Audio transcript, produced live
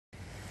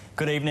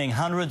Good evening.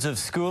 Hundreds of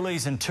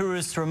schoolies and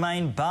tourists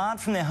remain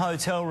barred from their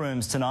hotel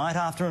rooms tonight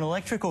after an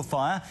electrical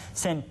fire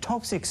sent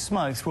toxic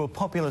smoke through a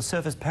popular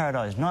Surfers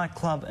Paradise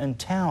nightclub and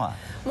tower.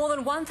 More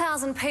than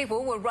 1,000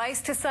 people were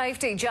raced to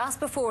safety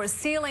just before a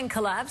ceiling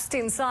collapsed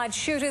inside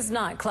Shooters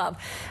nightclub.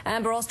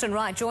 Amber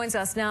Austin-Wright joins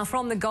us now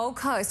from the Gold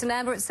Coast. And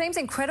Amber, it seems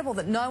incredible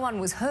that no one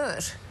was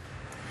hurt.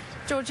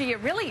 Georgie, it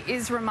really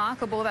is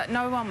remarkable that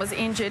no one was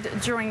injured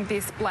during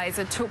this blaze.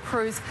 It took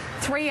crews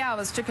 3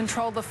 hours to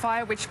control the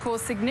fire, which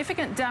caused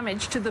significant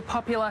damage to the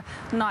popular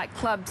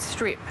nightclub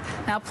strip.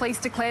 Now, police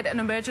declared an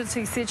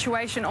emergency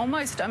situation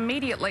almost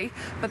immediately,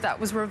 but that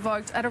was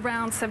revoked at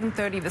around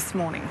 7:30 this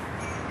morning.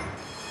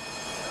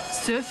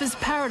 Surfers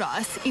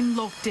Paradise in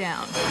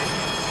lockdown.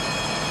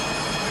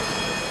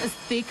 As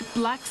thick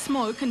black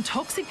smoke and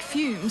toxic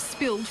fumes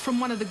spilled from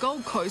one of the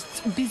Gold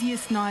Coast's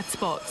busiest night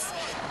spots.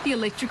 The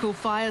electrical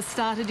fire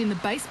started in the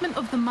basement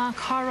of the Mark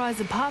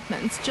high-rise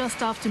apartments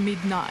just after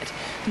midnight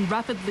and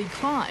rapidly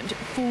climbed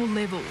 4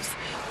 levels.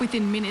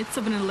 Within minutes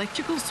of an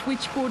electrical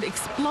switchboard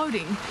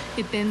exploding,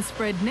 it then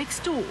spread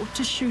next door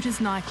to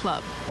Shooters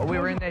nightclub. We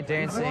were in there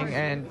dancing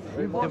and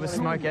there was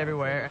smoke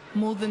everywhere.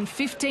 More than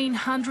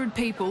 1,500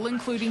 people,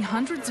 including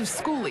hundreds of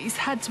schoolies,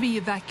 had to be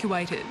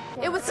evacuated.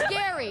 It was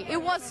scary.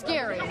 It was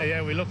scary.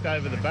 Yeah, we looked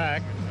over the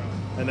back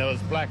and there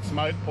was black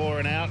smoke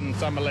pouring out and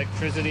some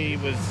electricity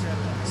was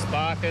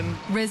sparking.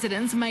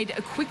 Residents made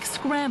a quick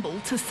scramble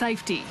to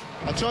safety.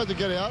 I tried to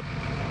get out.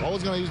 I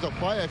was going to use the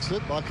fire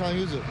exit, but I can't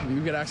use it.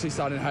 We could actually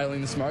start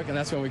inhaling the smoke, and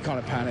that's when we kind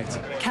of panicked.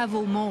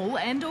 Cavill Mall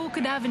and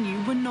Orchid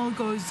Avenue were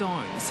no-go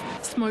zones.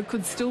 Smoke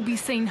could still be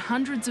seen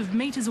hundreds of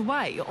metres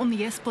away on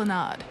the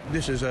Esplanade.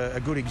 This is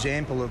a good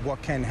example of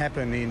what can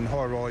happen in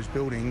high-rise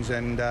buildings,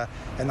 and they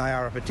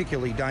are a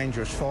particularly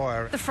dangerous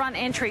fire. The front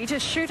entry to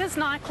Shooters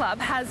nightclub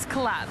has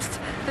collapsed.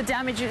 The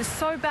damage is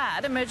so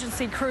bad,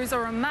 emergency crews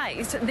are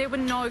amazed there were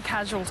no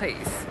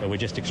casualties. We're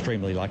just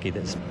extremely lucky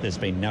that there's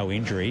been no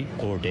injury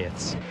or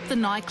deaths. The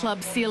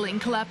nightclub ceiling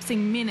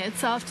collapsing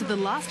minutes after the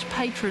last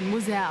patron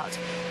was out.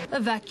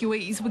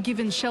 Evacuees were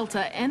given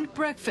shelter and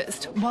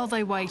breakfast while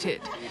they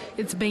waited.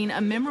 It's been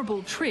a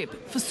memorable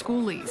trip for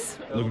schoolies.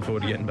 Looking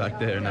forward to getting back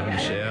there and having a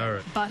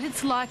shower. But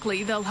it's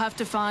likely they'll have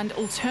to find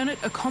alternate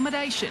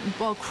accommodation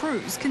while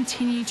crews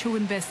continue to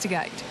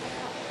investigate.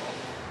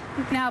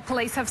 Now,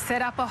 police have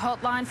set up a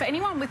hotline for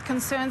anyone with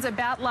concerns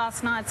about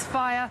last night's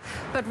fire,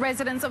 but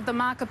residents of the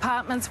Mark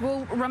apartments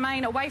will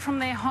remain away from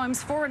their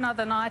homes for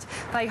another night.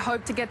 They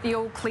hope to get the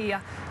all clear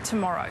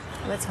tomorrow.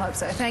 Let's hope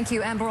so. Thank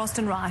you, Amber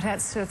Austin-Wright at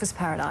Surfers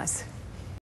Paradise.